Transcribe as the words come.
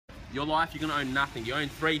Your life, you're gonna own nothing. You own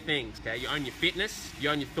 3 things, okay? You own your fitness, you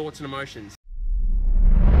own your thoughts and emotions.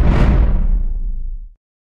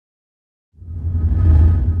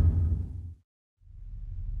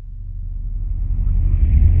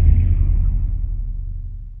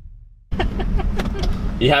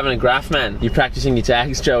 You having a graph, man? You're practicing your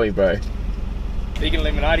tags, Joey, bro. Big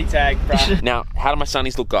Illuminati tag, bro. Now, how do my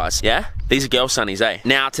sunnies look, guys? Yeah? These are girl sunnies, eh?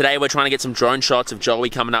 Now, today we're trying to get some drone shots of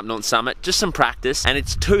Joey coming up Norton Summit. Just some practice. And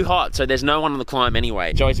it's too hot, so there's no one on the climb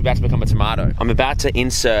anyway. Joey's about to become a tomato. I'm about to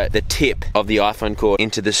insert the tip of the iPhone cord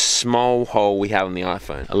into the small hole we have on the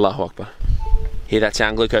iPhone. Allahu Akbar. Hear that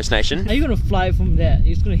sound, Glucose Nation? Are you gonna fly from there?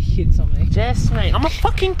 You're just gonna hit something. Jess, mate, I'm a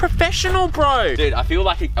fucking professional, bro. Dude, I feel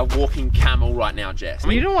like a walking camel right now, Jess. I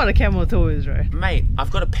mean, you know what a camel toe is, right? Mate,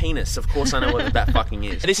 I've got a penis. Of course I know what that fucking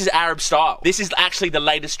is. This is Arab style. This is actually the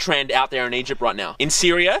latest trend out there in Egypt right now. In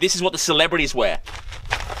Syria, this is what the celebrities wear.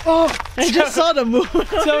 Oh, I just saw the move.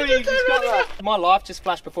 Tell me you just got that. My life just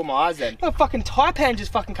flashed before my eyes then. A fucking taipan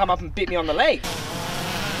just fucking come up and bit me on the leg.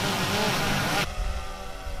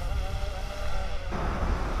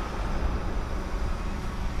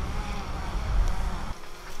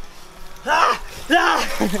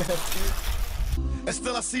 And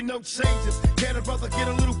still I see no changes. Can a brother get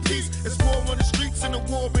a little peace? It's war on the streets and a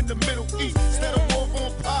war in the Middle East. Instead of war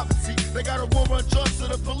on poverty, they got a war on drugs so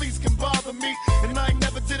the police can bother me. And I ain't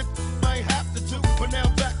never did it, I ain't have to do. But now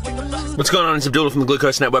I'm back with the last. What's going on? It's Abdullah from the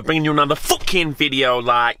Glucose Network, bringing you another fucking video,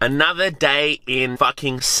 like another day in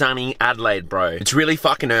fucking sunny Adelaide, bro. It's really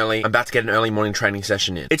fucking early. I'm about to get an early morning training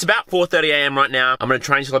session in. It's about 4:30 AM right now. I'm gonna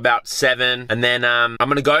train till about 7, and then I'm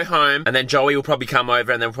gonna go home, and then Joey will probably come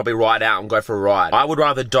over, and then we'll probably ride out and go for a ride. I would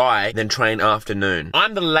rather die than train afternoon.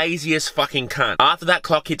 I'm the laziest fucking cunt. After that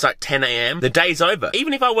clock hits like 10 AM, the day's over.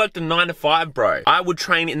 Even if I worked a 9 to 5, bro, I would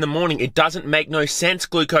train in the morning. It doesn't make no sense,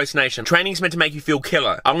 Glucose Nation. Training's meant to make you feel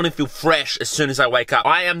killer. I want to feel fresh as soon as I wake up.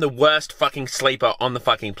 I am the worst fucking sleeper on the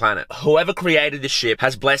fucking planet. Whoever created this ship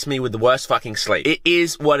has blessed me with the worst fucking sleep. It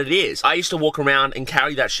is what it is. I used to walk around and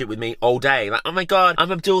carry that shit with me all day. Like, oh my god,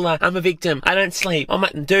 I'm Abdullah, I'm a victim, I don't sleep. I'm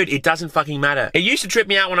like, dude, it doesn't fucking matter. It used to trip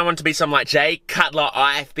me out when I wanted to be some like Jay Cutler,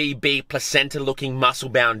 IFBB, placenta-looking,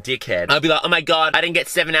 muscle-bound dickhead. I'd be like, oh my god, I didn't get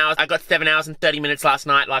 7 hours. I got 7 hours and 30 minutes last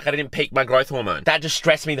night. Like, I didn't peak my growth hormone. That just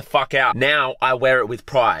stressed me the fuck out. Now, I wear it with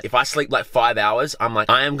pride. If I sleep like 5 hours, I'm like,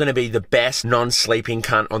 I am gonna be the best non-sleeping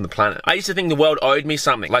cunt on the planet. I used to think the world owed me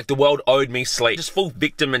something. Like, the world owed me sleep. Just full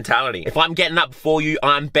victim mentality. If I'm getting up before you,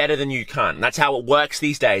 I'm better than you, cunt. That's how it works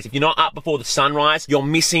these days. If you're not up before the sunrise, you're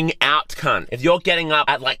missing out, cunt. If you're getting up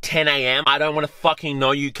at like 10 AM, I don't want to fucking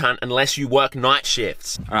know you, cunt, unless you work night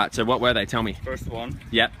shifts. Alright, so what were they? Tell me. First one.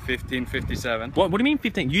 Yep. 1557. What do you mean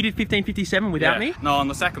 15? You did 1557 without me? No, on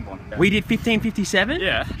the second one. We did 1557?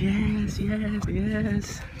 Yeah.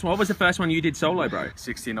 Yes. So what was the first one you did solo, bro?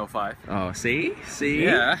 1605. Oh, see?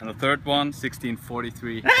 Yeah. And the third one,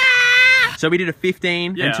 1643. So we did a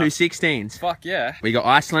 15 Yeah. and 2 16s. Fuck yeah. We got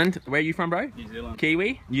Iceland. Where are you from, bro? New Zealand.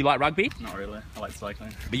 Kiwi? You like rugby? Not really. I like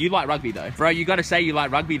cycling. But you like rugby though. Bro, you gotta say you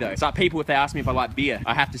like rugby though. It's like people, if they ask me if I like beer,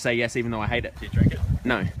 I have to say yes even though I hate it. Do you drink it?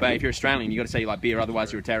 No, but if you're Australian, you gotta say you like beer,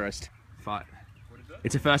 otherwise you're a terrorist. Fight.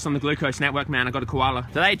 It's a first on the Glucose Network, man. I got a koala.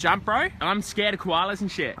 Do they jump, bro? I'm scared of koalas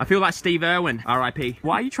and shit. I feel like Steve Irwin, R.I.P.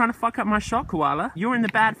 Why are you trying to fuck up my shot, koala? You're in the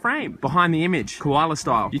bad frame. Behind the image, koala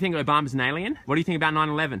style. Do you think Obama's an alien? What do you think about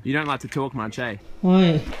 9/11? You don't like to talk much, eh?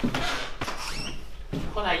 Why?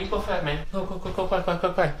 Hola, you go first, man.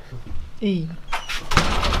 Go. Hey.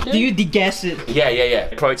 Do you degas it? Yeah.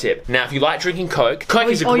 Pro tip. Now, if you like drinking Coke, Coke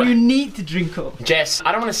is a Or great... you need to drink Coke. Jess,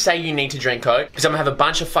 I don't want to say you need to drink Coke, because I'm going to have a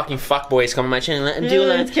bunch of fucking fuckboys come on my channel and do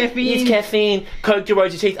Yeah, it's caffeine. It's caffeine. Coke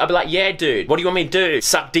erodes your teeth. I'll be like, yeah, dude. What do you want me to do?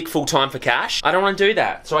 Suck dick full time for cash? I don't want to do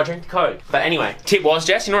that. So I drink the Coke. But anyway, tip was,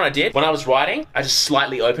 Jess, you know what I did? When I was writing, I just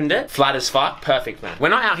slightly opened it. Flat as fuck. Perfect, man. We're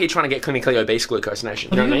not out here trying to get clinically obese, Glucose Nation.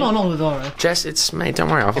 You know what I mean? Not all the door, right? Jess, it's, mate, don't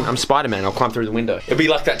worry. I'm Spider-Man. I'll climb through the window. It'll be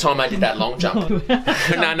like that time I did that long jump.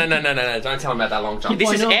 No. Don't tell them about that long jump.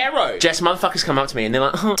 This is aero. Jess, motherfuckers come up to me and they're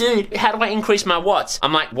like, oh, dude, how do I increase my watts?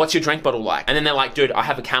 I'm like, what's your drink bottle like? And then they're like, dude, I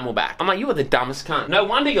have a Camelback. I'm like, you are the dumbest cunt. No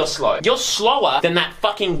wonder you're slow. You're slower than that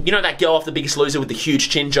fucking, you know that girl off The Biggest Loser with the huge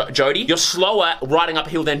chin, Jodie? You're slower riding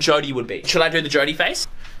uphill than Jodie would be. Should I do the Jodie face?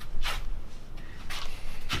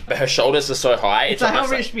 But her shoulders are so high. It's like how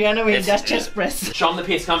Rich Piano when he does chest press. Show him the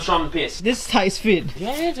piss, come show him the piss. This ties fit.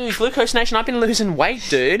 Yeah, dude, Glucose Nation, I've been losing weight,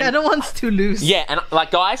 dude. I don't want to lose. Yeah, and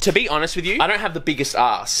like, guys, to be honest with you, I don't have the biggest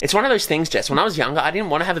ass. It's one of those things, Jess. When I was younger, I didn't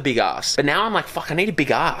want to have a big ass. But now I'm like, fuck, I need a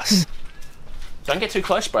big ass. Don't get too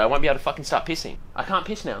close, bro. I won't be able to fucking start pissing. I can't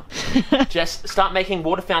piss now. Jess, start making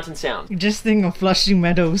water fountain sound. Just think of flushing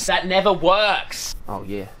meadows. That never works. Oh,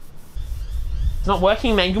 yeah. It's not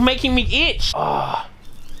working, man. You're making me itch. Oh.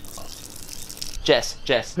 Jess,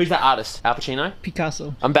 who's that artist? Al Pacino?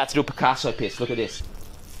 Picasso. I'm about to do a Picasso piss. Look at this.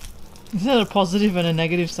 Is that a positive and a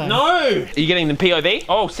negative sign? No! Are you getting the POV?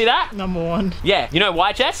 Oh, see that? Number one. Yeah. You know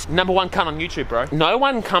why, Jess? Number one cunt on YouTube, bro. No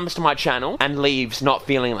one comes to my channel and leaves not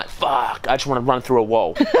feeling like, fuck, I just want to run through a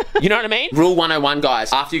wall. You know what I mean? Rule 101,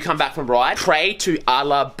 guys. After you come back from ride, pray to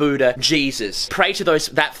Allah, Buddha, Jesus. Pray to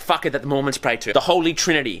that fucker that the Mormons pray to. The Holy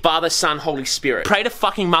Trinity. Father, Son, Holy Spirit. Pray to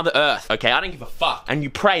fucking Mother Earth, okay? I don't give a fuck. And you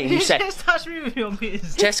pray and you say... Just touch me with your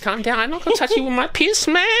piss. Jess, calm down. I'm not gonna touch you with my piss,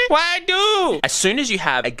 man. Why do? As soon as you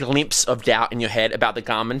have a glimpse of doubt in your head about the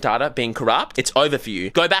Garmin data being corrupt, it's over for you.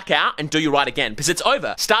 Go back out and do your ride again, because it's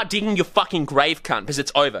over. Start digging your fucking grave, cunt, because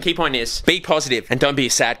it's over. Key point is, be positive and don't be a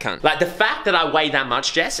sad cunt. Like, the fact that I weigh that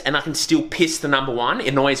much, Jess, and I can still piss the number one, it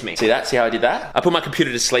annoys me. See that? See how I did that? I put my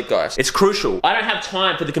computer to sleep, guys. It's crucial. I don't have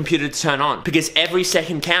time for the computer to turn on, because every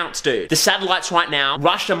second counts, dude. The satellites right now,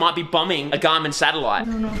 Russia might be bombing a Garmin satellite.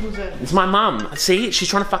 I don't know who's that. It's my mum. See? She's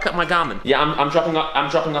trying to fuck up my Garmin. Yeah, I'm dropping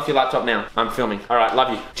off your laptop now. I'm filming. All right,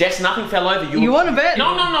 love you. Jess, nothing fell over. You want to bet? No,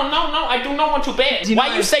 I do not want to bet.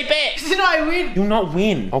 Why you say bet? You know I win. You not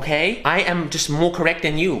win, okay? I am just more correct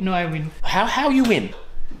than you. No, I win. How you win?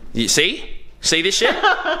 You see? See this shit?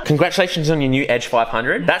 Congratulations on your new Edge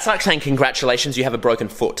 500. That's like saying congratulations, you have a broken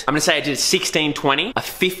foot. I'm gonna say I did a 1620, a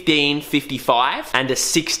 1555, and a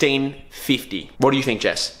 1650. What do you think,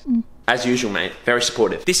 Jess? As usual, mate. Very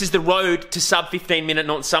supportive. This is the road to sub 15 minute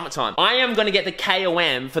Norton Summit time. I am going to get the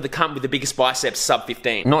KOM for the cunt with the biggest biceps, sub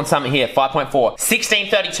 15. Norton Summit here, 5.4.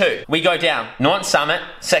 1632. We go down. Norton Summit,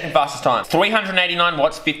 second fastest time. 389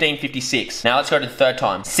 watts, 1556. Now let's go to the third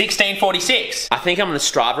time. 1646. I think I'm going to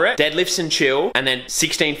Strava it. Deadlifts and chill, and then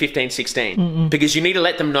 16, 15, 16. Because you need to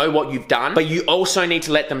let them know what you've done, but you also need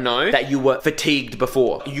to let them know that you were fatigued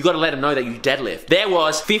before. You got to let them know that you deadlift. There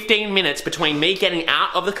was 15 minutes between me getting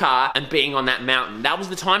out of the car and being on that mountain. That was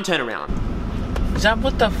the time turnaround. Is that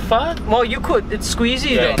what the fuck? Well, you could. It's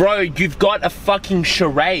squeezy though. Bro, you've got a fucking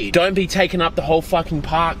charade. Don't be taking up the whole fucking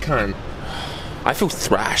park, cunt. I feel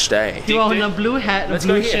thrashed, eh? You are in a blue hat, a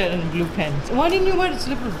blue shirt, and blue pants. Why didn't you wear the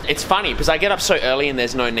slippers? It's funny because I get up so early and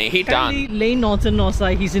there's no need. Apparently, Lane Norton was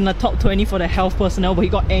like, he's in the top 20 for the health personnel, but he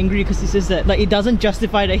got angry because he says that like it doesn't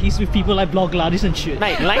justify that he's with people like Blog Gladys and shit.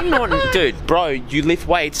 Mate, Lane Norton, dude, bro, you lift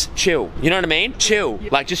weights, chill. You know what I mean? Chill. Yeah.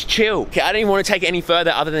 Like, just chill. Okay, I don't even want to take it any further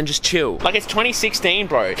other than just chill. Like, it's 2016,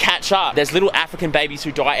 bro. Catch up. There's little African babies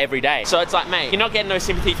who die every day. So it's like, mate, you're not getting no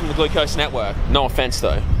sympathy from the Glucose Network. No offense,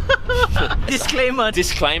 though. Disclaimer.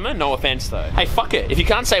 Disclaimer, no offense though. Hey, fuck it. If you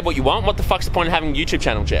can't say what you want, what the fuck's the point of having a YouTube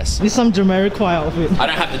channel, Jess? It's some Jamiroquai outfit. I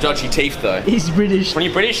don't have the dodgy teeth though. He's British. When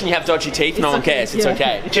you're British and you have dodgy teeth, no one cares. It's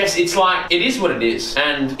okay. Jess, it's like, it is what it is.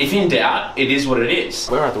 And if in doubt, it is what it is.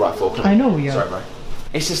 We're at the right floor. I know we are. Sorry, bro.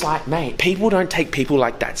 It's just like, mate, people don't take people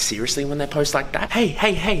like that seriously when they post like that.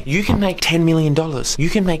 Hey, you can make $10 million. You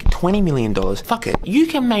can make $20 million. Fuck it. You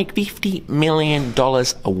can make $50 million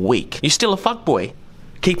a week. You're still a fuckboy.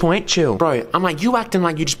 Key point, chill. Bro, I'm like, you acting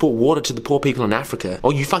like you just brought water to the poor people in Africa.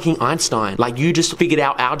 Or you fucking Einstein. Like you just figured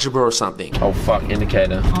out algebra or something. Oh fuck,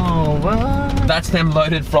 indicator. Oh, what? That's them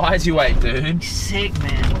loaded fries you ate, dude. Sick,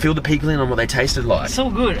 man. Fill the people in on what they tasted like.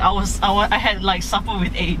 So good. I had like supper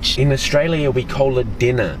with H. In Australia, we call it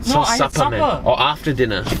dinner. It's not supper, supper, man. Or after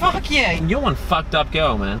dinner. Fuck yeah. You're one fucked up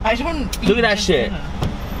girl, man. I don't Look at that shit.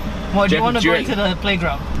 What, do you want to go to the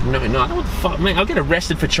playground? No, I don't know what the fuck, man. I'll get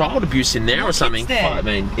arrested for child abuse in there or something. Fuck,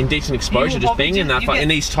 man. Indecent exposure, just being in that in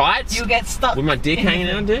these tights. You get stuck. With my dick hanging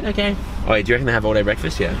out, dude? Okay. Oh, yeah, do you reckon they have all day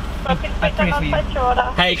breakfast? Yeah. I pray for you.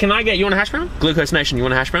 Hey, can I get, you want a hash brown? Glucose Nation, you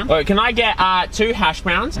want a hash brown? Oh, can I get 2 hash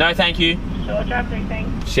browns? No, thank you. Sure, drive through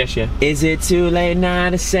things. Yes, yeah. Is it too late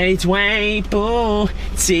now to say it's way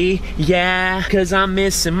booty? Yeah, cause I'm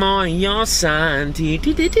missing more on your sign.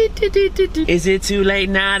 Is it too late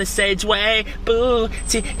now to say it's way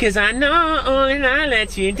booty? Cause I know and I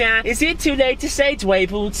let you down. Is it too late to say it's way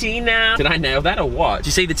booty now? Did I nail that or what? Do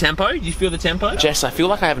you see the tempo? Do you feel the tempo? Jess, I feel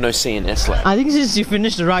like I have no CNS left. I think since you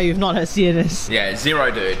finished the ride, you've not had CNS. Yeah,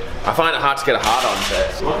 0, dude. I find it hard to get a hard on,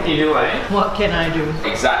 Jess. What can you do, eh? What can I do?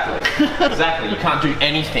 Exactly. Exactly. You can't do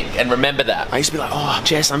anything. And remember that. I used to be like, oh,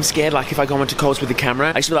 Jess, I'm scared. Like, if I go into Coles with the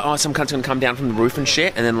camera, I used to be like, oh, some cunt's gonna come down from the roof and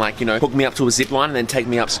shit, and then, like, you know, hook me up to a zip line and then take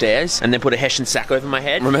me upstairs and then put a Hessian sack over my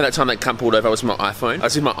head. Remember that time that cunt pulled over? I was with my iPhone. I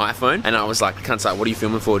was with my iPhone, and I was like, cunt's like, what are you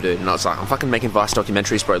filming for, dude? And I was like, I'm fucking making Vice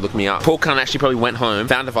documentaries, bro. Look me up. Poor cunt actually probably went home,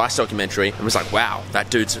 found a Vice documentary, and was like, wow,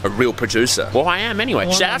 that dude's a real producer. Well, I am anyway.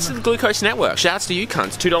 Well, shout outs to the Glucose Network. Shout outs to you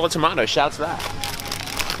cunts. $2 tomato. Shout outs to that.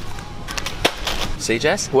 See,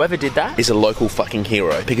 Jess? Whoever did that is a local fucking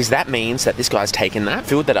hero. Because that means that this guy's taken that,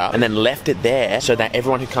 filled that up, and then left it there so that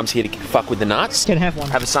everyone who comes here to fuck with the nuts Can have one.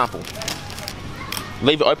 have a sample.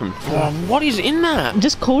 Leave it open. Oh, what is in that?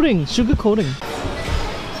 Just coating, sugar coating.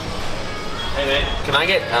 Hey man, can I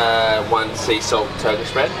get one sea salt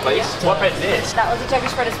Turkish bread, please? What bread's this? That was a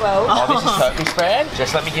Turkish bread as well. Oh, this is Turkish bread?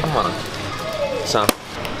 Just let me give him one. Some.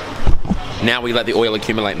 Now we let the oil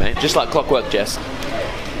accumulate, mate. Just like clockwork, Jess.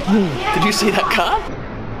 Did you see that car?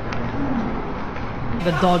 The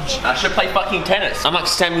Dodge. I should play fucking tennis. I'm like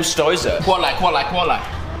Samuel Stosur. Koala.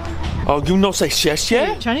 Oh, you not say yes,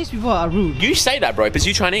 yeah? Chinese people are rude. You say that, bro, because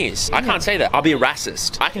you Chinese. I can't say that. I'll be a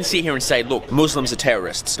racist. I can sit here and say, look, Muslims are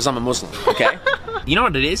terrorists, because I'm a Muslim, okay? You know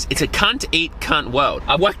what it is? It's a cunt eat cunt world.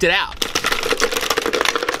 I worked it out.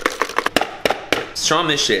 Show them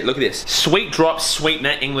this shit. Look at this. Sweet Drop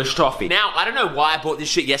Sweetener English Toffee. Now, I don't know why I bought this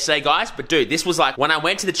shit yesterday, guys, but dude, this was like, when I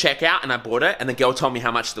went to the checkout and I bought it, and the girl told me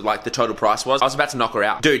how much the total price was, I was about to knock her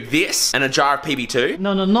out. Dude, this and a jar of PB2.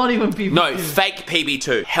 No, not even PB2. No, fake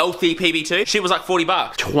PB2. Healthy PB2. Shit was like 40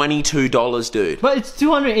 bucks. $22, dude. But it's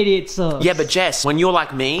 288 serves. Yeah, but Jess, when you're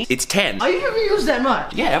like me, it's 10. Are you gonna use that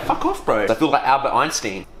much? Yeah, fuck off, bro. I feel like Albert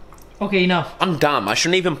Einstein. Okay, enough. I'm dumb. I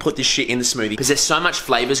shouldn't even put this shit in the smoothie because there's so much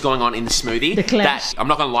flavors going on in the smoothie The clash. that I'm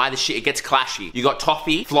not gonna lie, this shit, it gets clashy. You got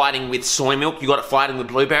toffee flighting with soy milk, you got it flighting with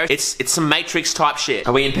blueberries. It's some Matrix type shit.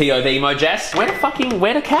 Are we in POV mode, Jess? Where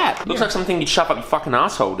the cat? Looks like something you'd shove up your fucking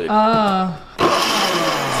asshole, dude.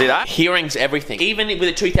 See that? Hearing's everything. Even with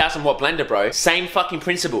a 2000 watt blender, bro, same fucking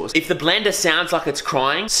principles. If the blender sounds like it's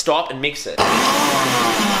crying, stop and mix it.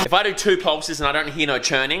 If I do 2 pulses and I don't hear no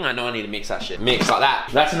churning, I know I need to mix that shit. Mix like that.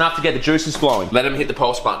 That's enough to get the juices flowing. Let them hit the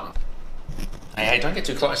pulse button. Hey, don't get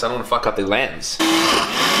too close. I don't want to fuck up the lens.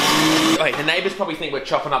 Wait, the neighbors probably think we're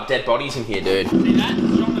chopping up dead bodies in here, dude. See that?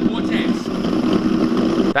 It's on the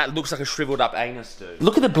vortex. That looks like a shriveled up anus, dude.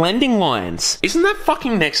 Look at the blending lines. Isn't that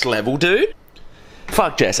fucking next level, dude?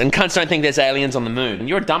 Fuck Jess, and cunts don't think there's aliens on the moon.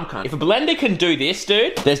 You're a dumb cunt. If a blender can do this,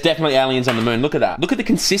 dude, there's definitely aliens on the moon. Look at that. Look at the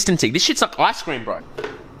consistency. This shit's like ice cream, bro.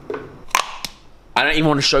 I don't even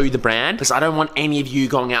want to show you the brand because I don't want any of you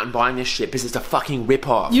going out and buying this shit because it's a fucking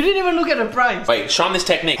rip-off. You didn't even look at the price. Wait, show them this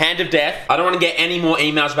technique. Hand of death. I don't want to get any more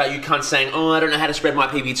emails about you cunts saying, oh, I don't know how to spread my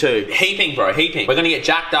PB2. Heaping, bro, heaping. We're going to get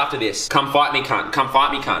jacked after this. Come fight me, cunt. Come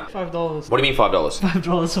fight me, cunt. $5. What do you mean $5?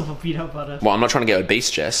 $5 for peanut butter. Well, I'm not trying to get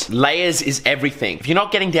obese, Jess. Layers is everything. If you're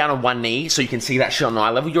not getting down on one knee so you can see that shit on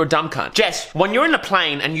eye level, you're a dumb cunt. Jess, when you're in a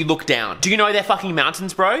plane and you look down, do you know they're fucking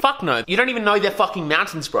mountains, bro? Fuck no. You don't even know they're fucking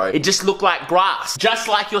mountains, bro. It just look like grass. Just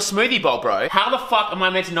like your smoothie bowl, bro. How the fuck am I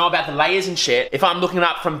meant to know about the layers and shit if I'm looking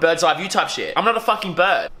up from bird's eye view type shit? I'm not a fucking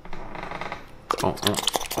bird.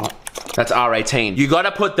 That's R18. You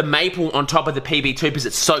gotta put the maple on top of the PB2 because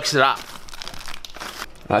it soaks it up.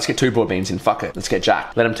 Let's get 2 broad beans in. Fuck it. Let's get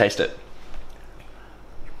Jack. Let him taste it.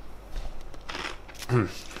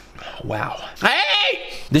 Wow.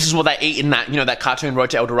 Hey! This is what they eat in that, you know, that cartoon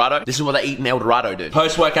Road to El Dorado? This is what they eat in El Dorado, dude.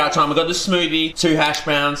 Post-workout time, we got the smoothie, 2 hash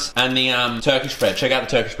browns, and the Turkish bread. Check out the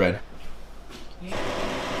Turkish bread.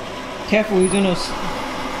 Careful, you're gonna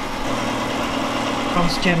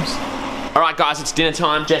crumbs gems. Alright guys, it's dinner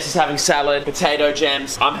time. Jess is having salad, potato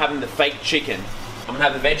gems. I'm having the fake chicken. I'm gonna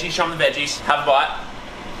have the veggies, show them the veggies. Have a bite.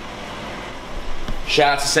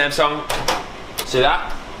 Shout out to Samsung. See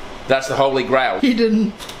that? That's the holy grail. He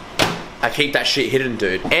didn't. I keep that shit hidden,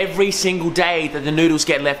 dude. Every single day that the noodles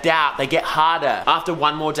get left out, they get harder. After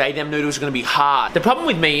one more day, them noodles are gonna be hard. The problem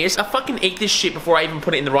with me is, I fucking eat this shit before I even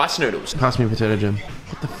put it in the rice noodles. Pass me a potato gem.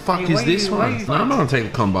 What the fuck Hey, is this why one? are you No, I'm not gonna take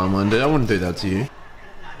the combine one, dude. I wouldn't do that to you.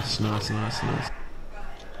 It's nice.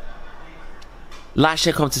 Like,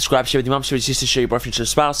 share, comment, subscribe, share with your mum, share with your sister, share your boyfriend, share your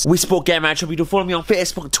spouse. We support Game Match. You do follow me on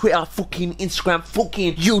Facebook, Twitter, fucking Instagram,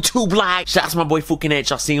 fucking YouTube, like. Shout out to my boy fucking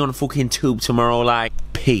H. I'll see you on the fucking tube tomorrow, like.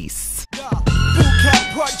 Peace.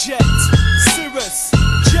 Bootcamp Project, Cirrus,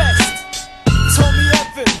 Jest, Tommy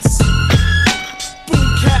Evans,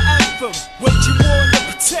 Bootcamp Anthem, waging war on the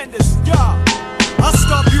pretenders, I'll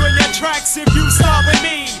stop you in your tracks if you start with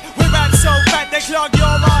me. We're back so fat they clog your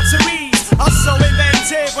arteries. I'm so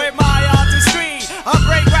inventive with my artistry. I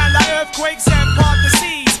break ground like earthquakes and part the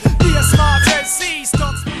seas. Be a smart MC,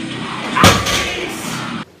 stop.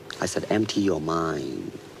 I said empty your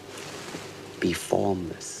mind. Be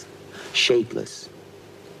formless, shapeless,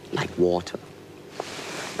 like water.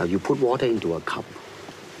 Now you put water into a cup,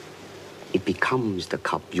 it becomes the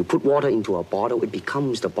cup. You put water into a bottle, it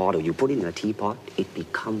becomes the bottle. You put it in a teapot, it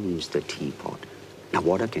becomes the teapot. Now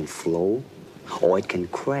water can flow or it can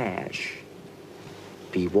crash.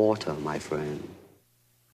 Be water, my friend.